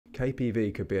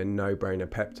KPV could be a no-brainer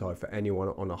peptide for anyone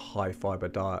on a high-fiber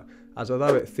diet, as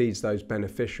although it feeds those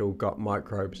beneficial gut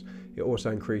microbes, it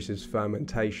also increases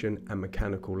fermentation and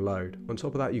mechanical load. On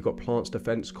top of that, you've got plants'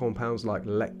 defense compounds like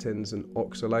lectins and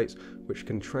oxalates, which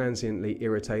can transiently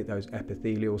irritate those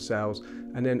epithelial cells,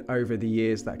 and then over the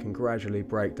years that can gradually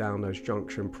break down those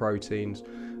junction proteins,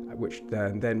 which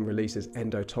then releases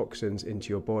endotoxins into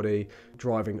your body,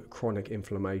 driving chronic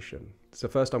inflammation. So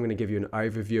first I'm going to give you an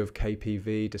overview of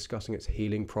KPV, discussing its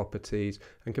healing properties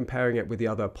and comparing it with the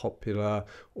other popular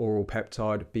oral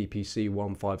peptide BPC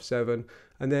 157,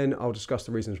 and then I'll discuss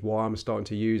the reasons why I'm starting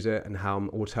to use it and how I'm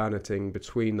alternating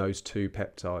between those two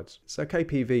peptides. So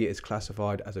KPV is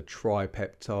classified as a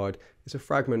tripeptide. It's a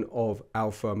fragment of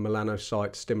alpha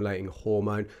melanocyte stimulating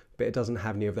hormone, but it doesn't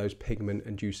have any of those pigment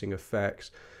inducing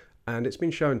effects. And it's been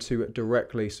shown to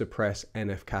directly suppress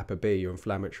NF-kappa B, your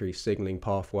inflammatory signaling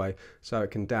pathway, so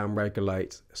it can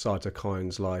downregulate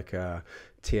cytokines like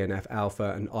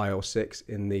TNF-alpha and IL-6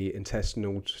 in the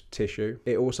intestinal tissue.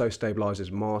 It also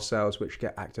stabilizes mast cells, which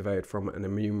get activated from an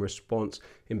immune response,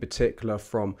 in particular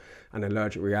from an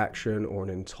allergic reaction or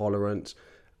an intolerance.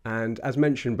 And as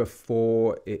mentioned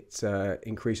before, it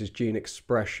increases gene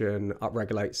expression,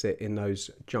 upregulates it in those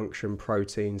junction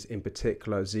proteins, in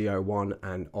particular ZO1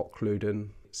 and occludin.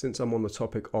 Since I'm on the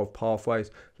topic of pathways,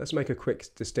 let's make a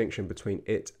quick distinction between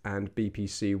it and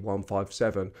BPC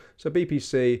 157. So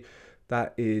BPC,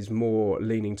 that is more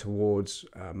leaning towards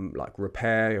like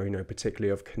repair, or,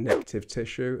 particularly of connective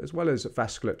tissue, as well as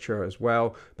vasculature as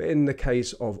well. But in the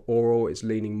case of oral, it's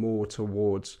leaning more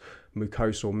towards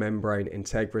mucosal membrane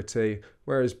integrity,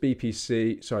 whereas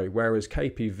KPV,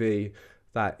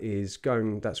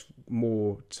 that's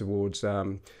more towards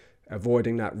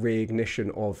avoiding that reignition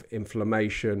of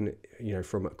inflammation,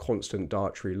 from a constant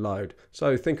dietary load.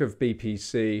 So think of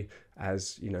BPC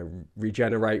as,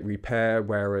 regenerate, repair,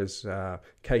 whereas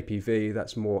KPV,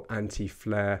 that's more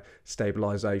anti-flare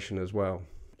stabilization as well.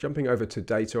 Jumping over to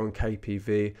data on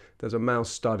KPV, there's a mouse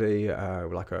study,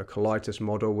 like a colitis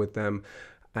model with them,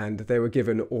 and they were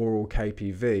given oral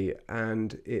KPV,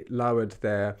 and it lowered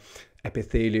their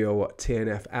epithelial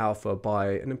TNF-alpha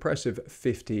by an impressive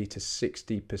 50 to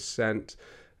 60%,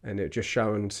 and it just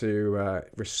shown to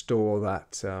restore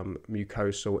that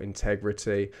mucosal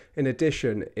integrity. In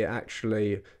addition, it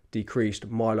actually decreased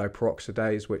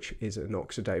myeloperoxidase, which is an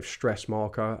oxidative stress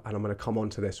marker, and I'm going to come on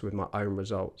to this with my own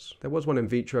results. There was one in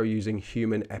vitro using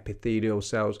human epithelial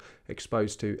cells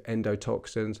exposed to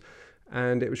endotoxins,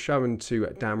 and it was shown to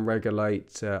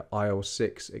downregulate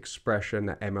IL-6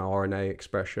 expression, mRNA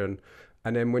expression.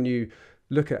 And then when you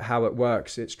look at how it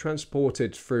works, it's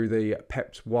transported through the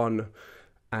PEP1,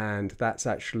 and that's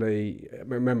actually,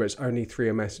 remember, it's only 3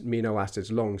 amino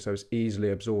acids long, so it's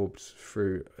easily absorbed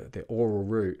through the oral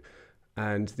route.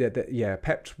 And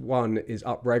PEP1 is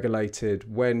upregulated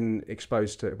when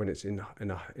exposed to, when it's in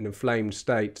an inflamed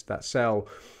state, that cell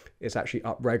is actually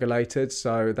upregulated.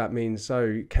 So that means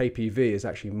KPV is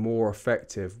actually more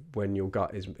effective when your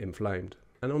gut is inflamed.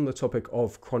 And on the topic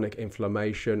of chronic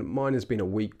inflammation, mine has been a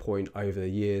weak point over the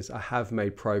years. I have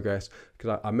made progress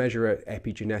because I measure it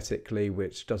epigenetically,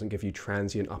 which doesn't give you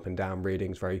transient up and down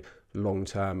readings, very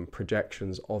long-term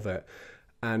projections of it.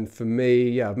 And for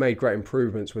me, I've made great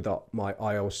improvements with my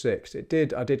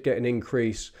IL-6. I did get an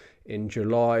increase in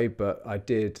July, but I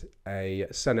did a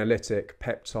senolytic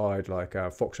peptide like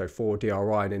FOXO4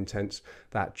 DRI and intense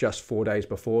that just 4 days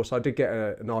before. So I did get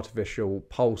an artificial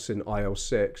pulse in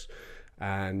IL-6.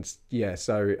 And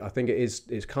so I think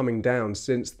it's coming down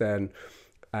since then.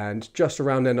 And just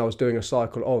around then I was doing a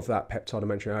cycle of that peptide I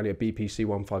mentioned earlier, BPC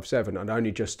 157, and I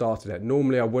only just started it.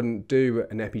 Normally I wouldn't do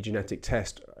an epigenetic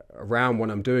test around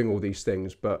when I'm doing all these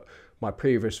things, but my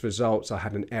previous results, I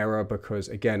had an error because,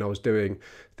 again, I was doing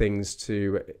things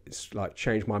to like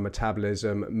change my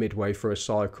metabolism midway through a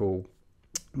cycle.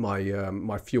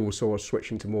 My fuel source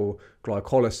switching to more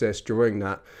glycolysis during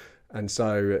that. And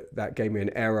so that gave me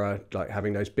an error, like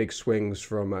having those big swings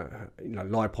from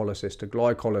lipolysis to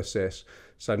glycolysis.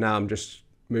 So now I'm just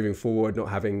moving forward, not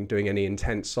doing any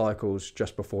intense cycles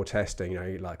just before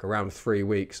testing, like around 3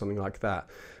 weeks, something like that.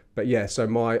 But so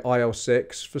my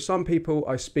IL-6, for some people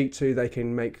I speak to, they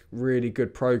can make really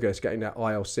good progress getting that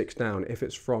IL-6 down. If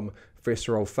it's from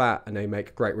visceral fat and they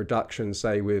make great reductions,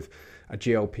 say with a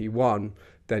GLP-1,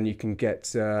 then you can get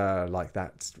like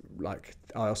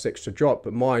IL-6 to drop.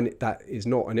 But mine, that is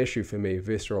not an issue for me,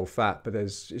 visceral fat. But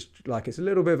it's a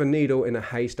little bit of a needle in a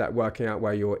haystack working out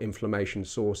where your inflammation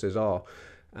sources are.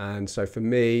 And so for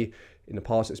me, in the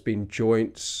past, it's been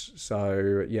joints.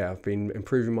 So I've been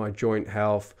improving my joint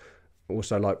health,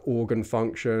 also like organ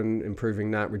function,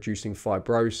 improving that, reducing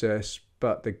fibrosis,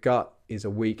 but the gut is a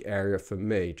weak area for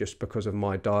me just because of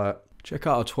my diet. Check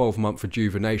out our 12-month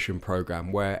rejuvenation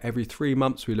program, where every 3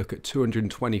 months we look at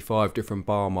 225 different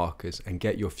biomarkers and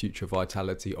get your future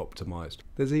vitality optimized.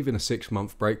 There's even a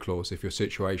 6-month break clause if your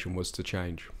situation was to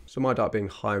change. So my diet being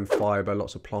high in fiber,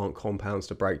 lots of plant compounds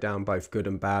to break down both good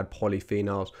and bad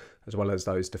polyphenols, as well as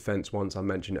those defense ones I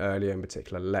mentioned earlier, in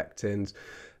particular lectins.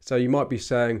 So you might be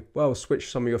saying, well,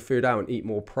 switch some of your food out and eat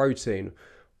more protein.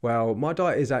 Well, my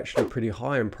diet is actually pretty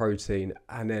high in protein,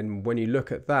 and then when you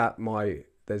look at that,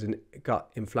 there's a gut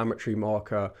inflammatory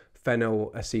marker,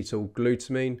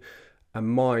 phenylacetylglutamine, and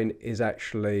mine is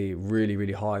actually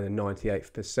really high in the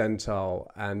 98th percentile.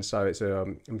 And so it's a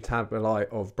metabolite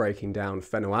of breaking down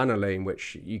phenylalanine,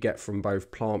 which you get from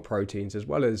both plant proteins as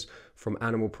well as from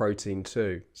animal protein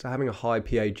too. So having a high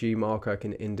PAG marker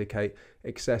can indicate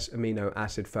excess amino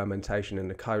acid fermentation in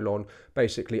the colon.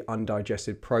 Basically,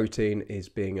 undigested protein is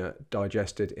being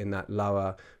digested in that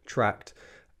lower tract.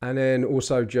 And then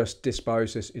also just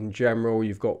dysbiosis in general,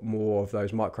 you've got more of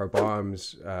those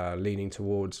microbiomes leaning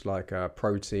towards like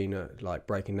protein, like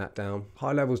breaking that down.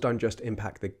 High levels don't just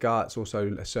impact the gut, it's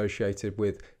also associated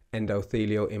with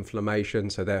endothelial inflammation,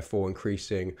 so therefore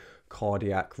increasing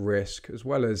cardiac risk, as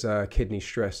well as kidney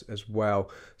stress as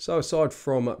well. So aside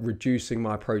from reducing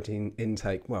my protein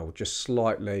intake, well, just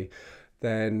slightly,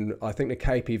 then I think the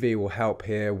KPV will help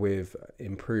here with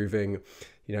improving,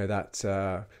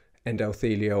 that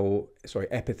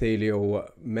epithelial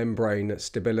membrane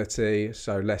stability,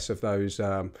 so less of those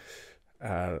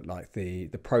like the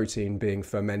protein being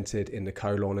fermented in the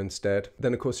colon instead.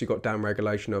 Then of course you've got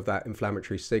downregulation of that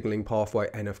inflammatory signaling pathway,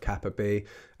 NF-kappa B,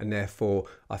 and therefore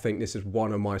I think this is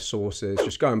one of my sources,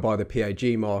 just going by the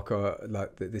PAG marker,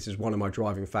 like this is one of my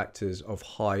driving factors of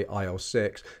high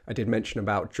IL-6. I did mention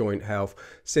about joint health.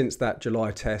 Since that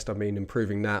July test, I've been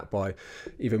improving that by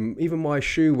even my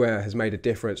shoe wear has made a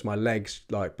difference. My legs,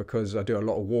 like because I do a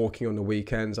lot of walking on the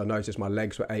weekends, I noticed my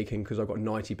legs were aching because I've got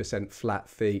 90% flat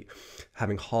feet.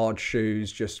 Having hard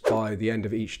shoes, just by the end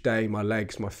of each day, my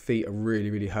feet are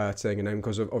really hurting. And then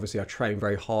because obviously I train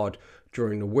very hard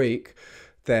during the week,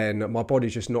 then my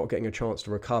body's just not getting a chance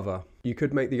to recover. You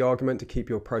could make the argument to keep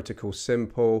your protocol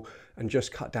simple and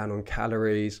just cut down on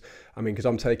calories. I mean, because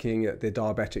I'm taking the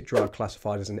diabetic drug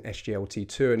classified as an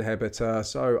SGLT2 inhibitor,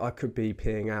 so I could be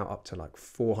peeing out up to like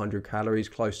 400 calories,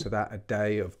 close to that a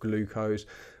day of glucose.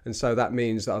 And so that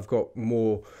means that I've got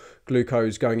more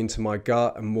glucose going into my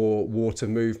gut and more water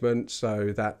movement.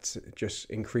 So that just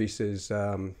increases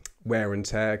wear and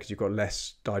tear because you've got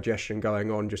less digestion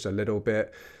going on just a little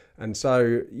bit. And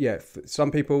so, yeah, for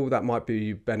some people that might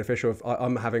be beneficial. If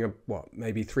I'm having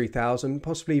maybe 3,000,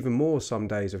 possibly even more some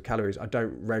days of calories. I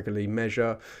don't regularly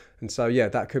measure. And so, yeah,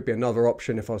 that could be another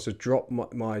option if I was to drop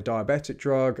my diabetic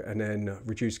drug and then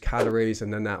reduce calories,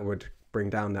 and then that would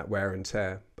bring down that wear and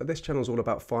tear. But this channel is all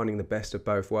about finding the best of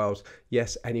both worlds.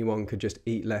 Yes, anyone could just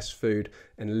eat less food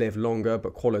and live longer,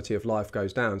 but quality of life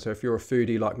goes down. So if you're a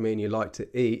foodie like me and you like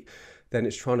to eat, then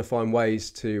it's trying to find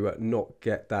ways to not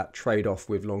get that trade-off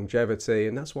with longevity.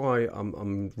 And that's why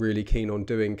I'm really keen on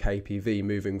doing KPV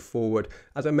moving forward.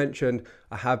 As I mentioned,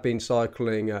 I have been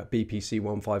cycling BPC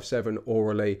 157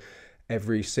 orally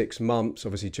every 6 months,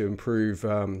 obviously to improve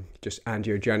just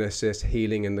angiogenesis,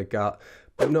 healing in the gut.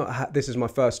 But this is my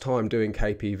first time doing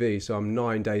KPV, so I'm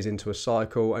 9 days into a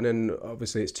cycle, and then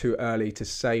obviously it's too early to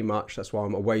say much. That's why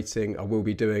I'm awaiting. I will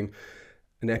be doing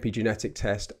an epigenetic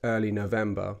test early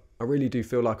November. I really do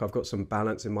feel like I've got some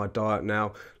balance in my diet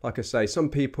now. Like I say, some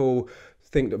people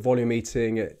think that volume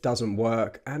eating, it doesn't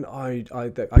work, and I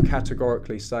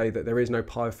categorically say that there is no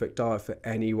perfect diet for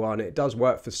anyone. It does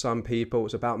work for some people.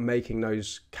 It's about making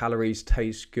those calories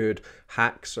taste good,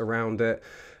 hacks around it.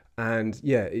 And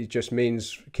yeah, it just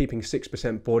means keeping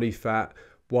 6% body fat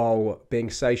while being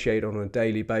satiated on a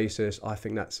daily basis. I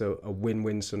think that's a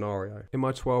win-win scenario. In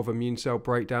my 12 immune cell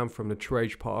breakdown from the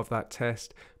TRAGE part of that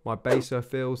test, my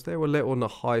basophils, they were a little on the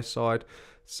high side.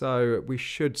 So we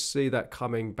should see that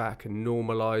coming back and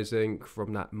normalizing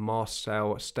from that mast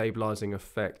cell stabilizing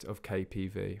effect of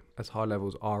KPV, as high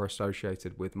levels are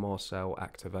associated with mast cell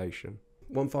activation.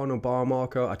 One final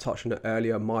biomarker, I touched on it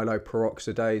earlier,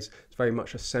 myeloperoxidase. It's very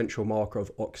much a central marker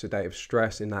of oxidative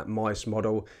stress in that mice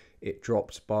model. It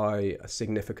dropped by a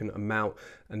significant amount.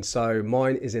 And so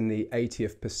mine is in the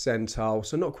 80th percentile.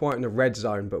 So not quite in the red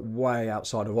zone, but way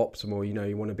outside of optimal.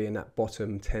 You want to be in that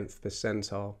bottom 10th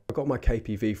percentile. I got my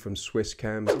KPV from Swiss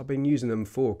Chems. I've been using them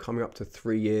for coming up to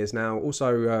 3 years now.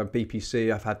 Also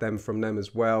BPC, I've had them from them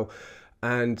as well.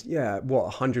 And yeah,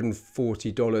 what,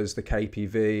 $140 the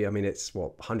KPV. I mean, it's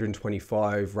what,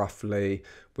 125 roughly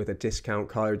with a discount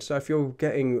code. So if you're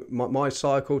getting my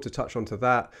cycle, to touch onto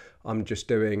that, I'm just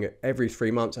doing every 3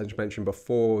 months, as I mentioned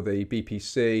before, the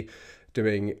BPC,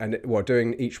 doing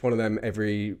each one of them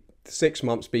every 6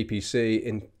 months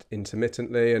BPC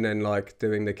intermittently, and then like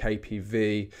doing the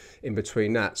KPV in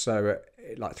between that. So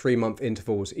like 3-month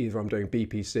intervals, either I'm doing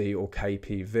BPC or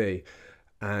KPV.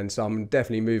 And so I'm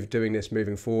definitely doing this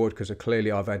moving forward, because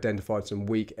clearly I've identified some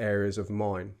weak areas of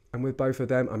mine. And with both of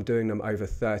them, I'm doing them over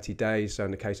 30 days. So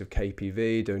in the case of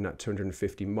KPV, doing that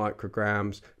 250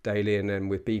 micrograms daily. And then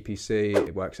with BPC,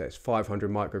 it works out as 500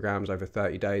 micrograms over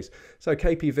 30 days. So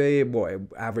KPV, it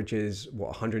averages,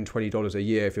 $120 a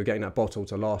year if you're getting that bottle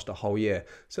to last a whole year.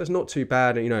 So it's not too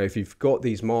bad. You know, if you've got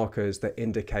these markers that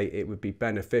indicate it would be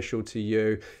beneficial to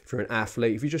you, if you're an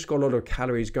athlete, if you just got a lot of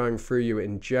calories going through you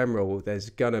in general, there's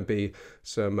going to be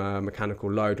some mechanical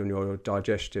load on your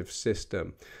digestive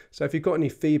system. So if you've got any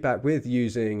feedback with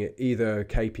using either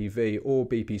KPV or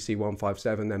BPC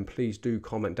 157, then please do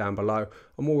comment down below.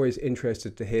 I'm always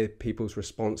interested to hear people's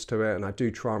response to it, and I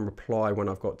do try and reply when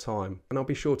I've got time. And I'll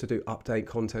be sure to do update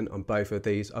content on both of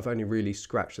these. I've only really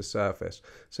scratched the surface.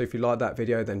 So if you like that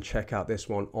video, then check out this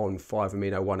one on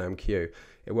 5-amino-1-MQ.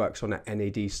 It works on an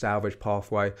NAD salvage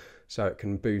pathway, so it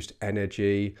can boost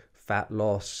energy, fat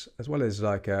loss, as well as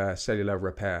like cellular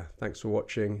repair. Thanks for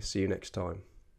watching. See you next time.